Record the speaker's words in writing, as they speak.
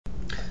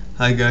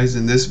Hi guys,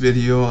 in this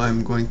video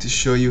I'm going to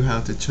show you how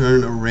to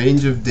turn a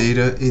range of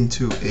data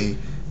into a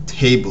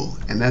table,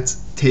 and that's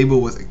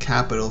table with a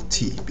capital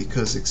T,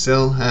 because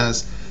Excel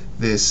has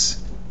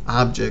this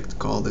object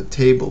called a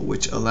table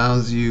which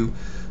allows you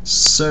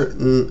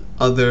certain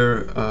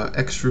other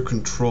extra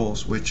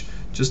controls which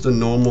just a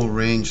normal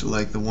range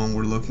like the one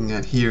we're looking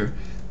at here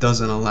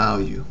doesn't allow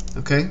you.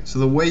 Okay, so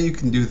the way you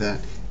can do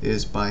that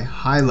is by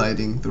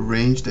highlighting the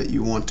range that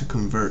you want to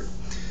convert.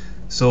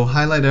 So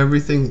highlight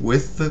everything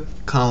with the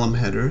column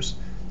headers,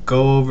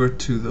 go over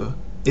to the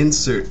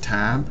Insert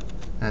tab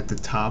at the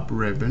top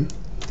ribbon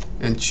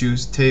and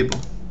choose Table.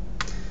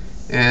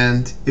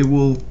 And it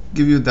will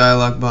give you a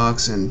dialog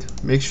box, and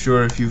make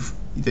sure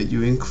that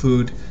you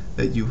include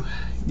that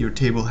your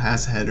table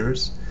has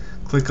headers.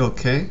 Click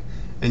OK,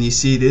 and you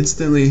see it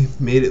instantly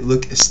made it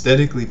look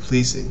aesthetically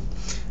pleasing.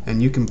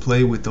 And you can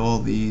play with all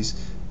these.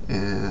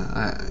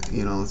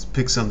 Let's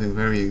pick something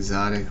very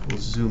exotic. We'll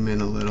zoom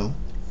in a little.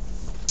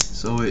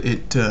 So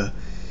it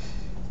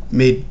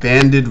made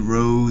banded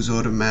rows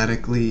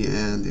automatically,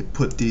 and it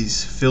put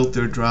these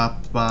filter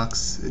drop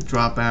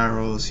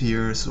arrows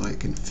here so I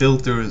can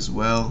filter as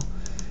well.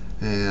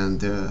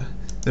 And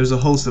there's a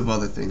host of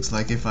other things,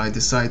 like if I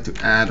decide to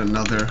add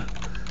another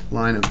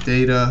line of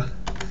data,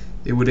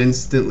 it would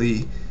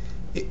instantly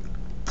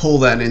pull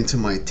that into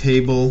my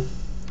table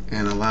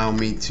and allow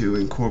me to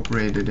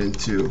incorporate it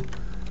into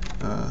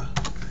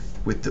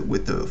with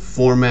the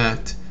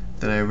format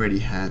that I already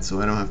had, so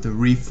I don't have to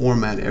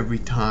reformat every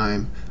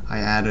time I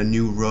add a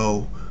new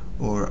row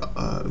or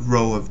a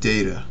row of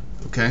data.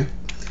 Okay,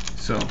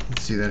 so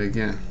let's see that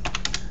again.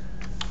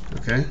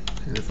 Okay,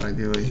 and if I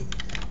delete,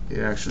 it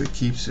actually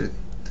keeps it.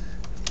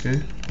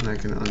 Okay, and I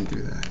can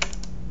undo that.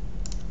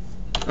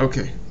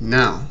 Okay,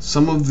 now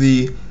some of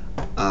the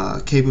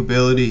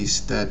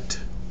capabilities that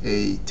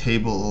a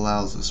table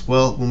allows us.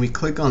 Well, when we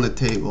click on the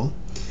table,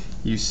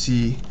 you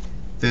see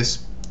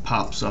this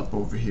pops up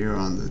over here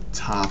on the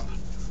top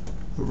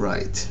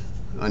right,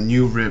 a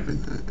new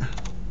ribbon,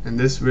 and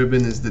this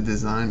ribbon is the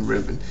design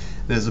ribbon.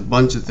 There's a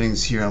bunch of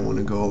things here I want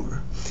to go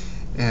over.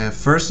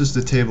 First is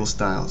the table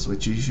styles,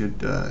 which you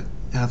should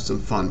have some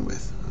fun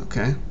with.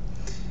 Okay,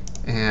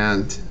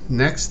 and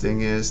next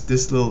thing is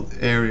this little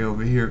area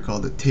over here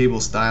called the table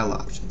style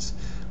options.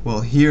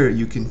 Well, here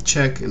you can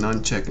check and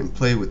uncheck and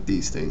play with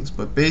these things,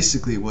 but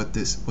basically what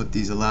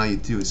these allow you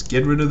to do is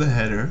get rid of the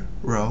header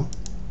row,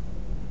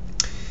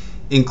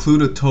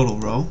 include a total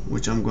row,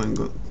 which I'm going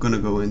to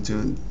go into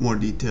in more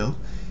detail.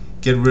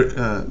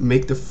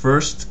 Make the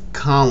first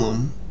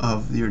column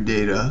of your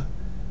data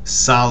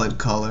solid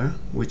color,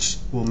 which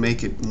will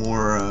make it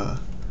more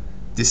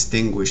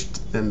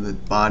distinguished than the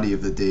body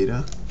of the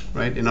data.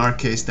 Right? In our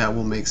case, that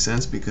will make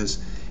sense because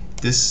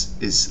this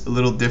is a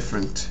little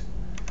different.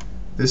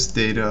 This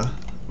data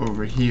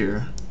over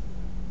here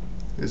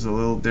is a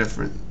little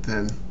different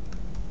than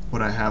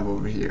what I have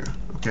over here.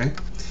 Okay?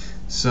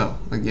 So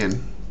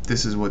again,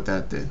 this is what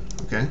that did.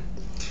 Okay,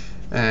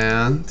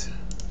 and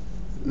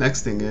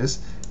next thing is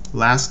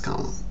last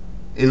column.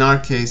 In our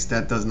case,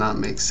 that does not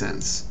make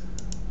sense,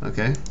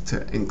 okay,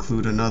 to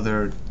include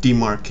another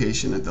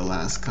demarcation at the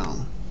last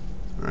column.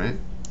 All right,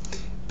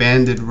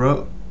 banded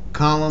row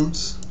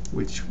columns,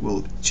 which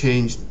will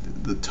change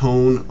the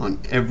tone on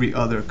every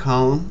other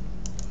column.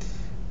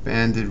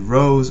 Banded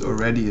rows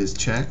already is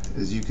checked.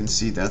 As you can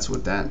see, that's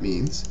what that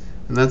means.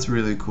 And that's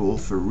really cool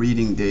for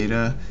reading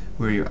data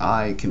where your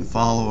eye can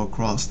follow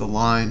across the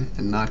line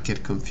and not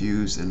get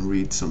confused and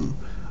read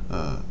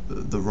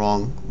the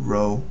wrong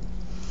row.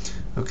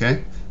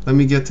 Okay, let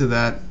me get to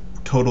that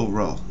total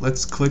row.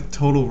 Let's click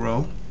total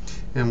row,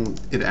 and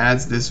it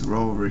adds this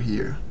row over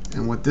here.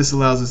 And what this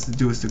allows us to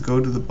do is to go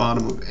to the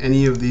bottom of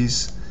any of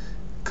these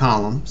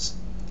columns,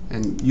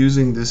 and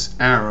using this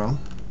arrow,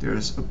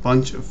 there's a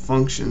bunch of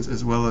functions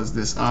as well as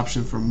this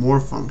option for more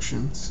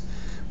functions,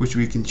 which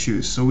we can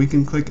choose. So we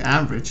can click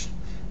average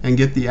and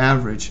get the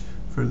average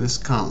for this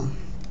column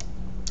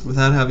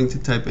without having to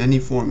type any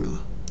formula.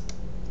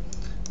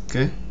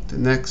 Okay, the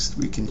next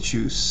we can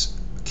choose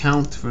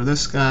count for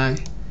this guy,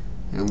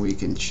 and we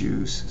can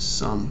choose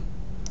sum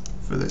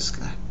for this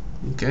guy.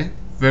 Okay,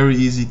 very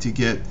easy to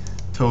get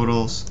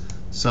totals,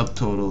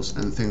 subtotals,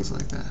 and things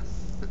like that.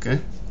 Okay,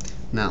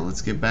 now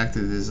let's get back to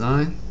the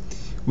design.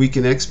 We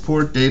can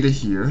export data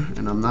here,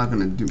 and I'm not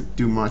going to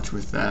do much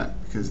with that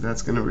because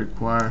that's going to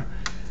require,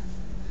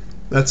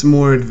 that's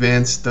more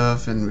advanced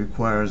stuff and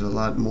requires a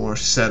lot more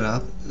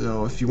setup.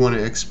 So if you want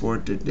to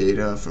export the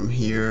data from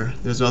here,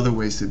 there's other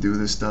ways to do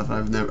this stuff.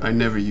 I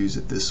never use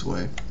it this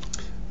way.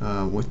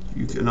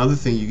 Another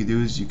thing you can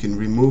do is you can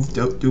remove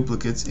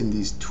duplicates in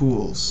these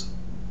tools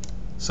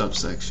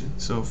subsection.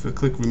 So if I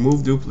click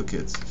remove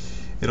duplicates,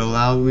 it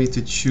allows me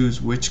to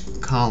choose which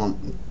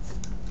column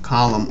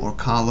or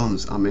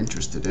columns I'm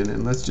interested in,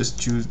 and let's just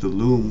choose the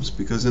looms,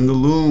 because in the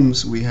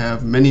looms we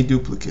have many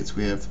duplicates.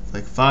 We have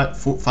like five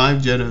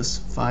Jettas,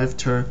 5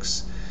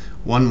 Turks,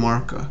 1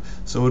 Marca,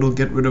 so it'll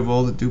get rid of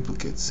all the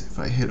duplicates if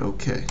I hit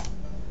OK.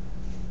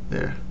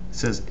 There, it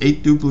says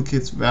 8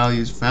 duplicates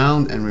values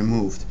found and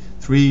removed,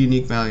 3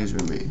 unique values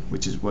remain,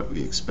 which is what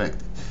we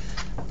expected.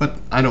 but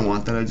I don't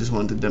want that. I just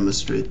wanted to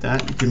demonstrate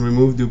that. You can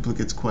remove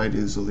duplicates quite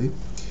easily.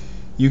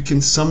 You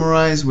can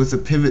summarize with a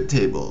pivot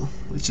table,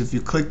 which if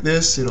you click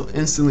this, it'll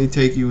instantly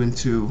take you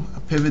into a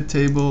pivot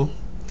table,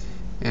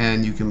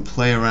 and you can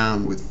play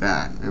around with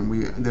that.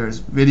 And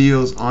there's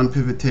videos on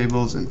pivot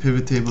tables, and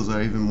pivot tables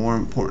are even more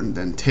important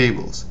than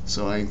tables.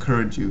 So I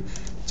encourage you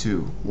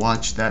to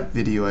watch that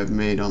video I've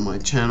made on my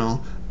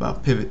channel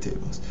about pivot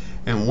tables.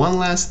 And one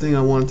last thing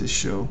I wanted to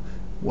show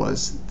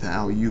was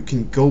how you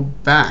can go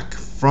back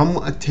from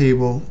a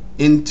table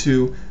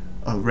into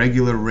a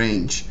regular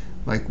range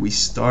like we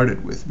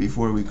started with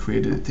before we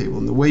created a table.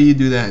 And the way you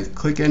do that is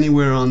click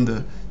anywhere on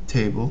the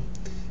table,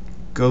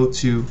 go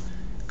to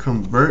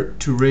convert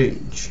to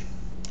range,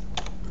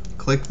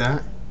 click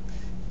that,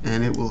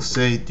 and it will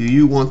say, do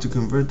you want to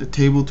convert the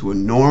table to a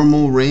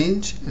normal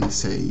range? And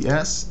say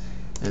yes.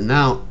 And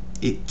now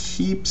it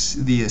keeps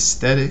the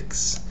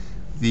aesthetics,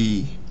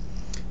 the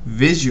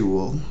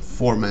visual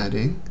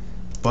formatting,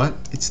 but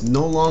it's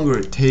no longer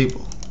a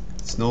table.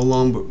 It's no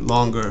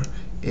longer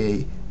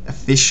a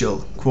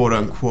official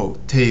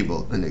quote-unquote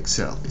table in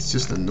Excel. It's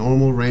just a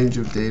normal range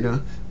of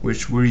data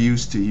which we're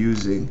used to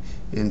using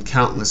in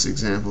countless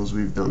examples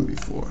we've done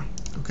before.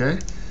 Okay?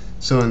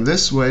 So in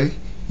this way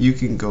you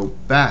can go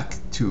back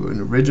to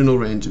an original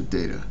range of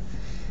data.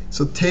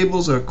 So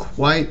tables are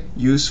quite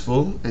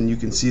useful, and you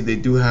can see they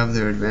do have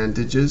their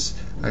advantages.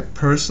 I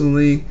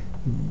personally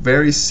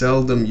very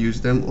seldom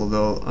use them,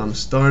 although I'm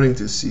starting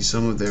to see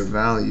some of their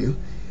value.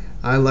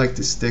 I like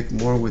to stick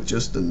more with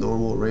just the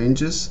normal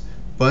ranges,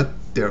 but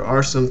there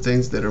are some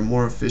things that are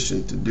more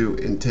efficient to do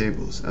in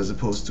tables as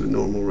opposed to a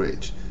normal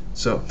range.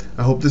 So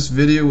I hope this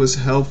video was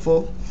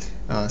helpful.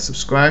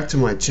 Subscribe to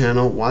my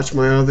channel, watch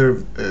my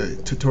other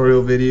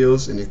tutorial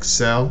videos in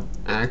Excel,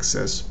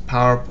 Access,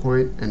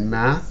 PowerPoint, and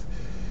Math.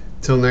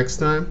 Till next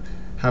time,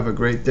 have a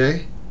great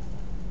day.